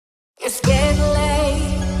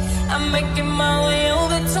making my way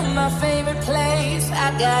over to my favorite place. I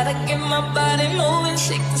gotta get my body moving,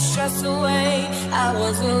 shake the stress away. I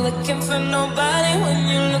wasn't looking for nobody when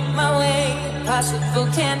you looked my way. Possible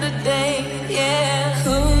candidate, yeah.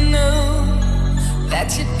 Who knew that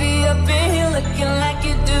you'd be up in here looking like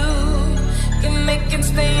you do? You're making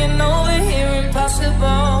staying over here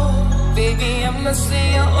impossible. Baby, I must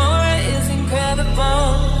say your aura is incredible.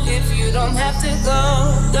 If you don't have to go,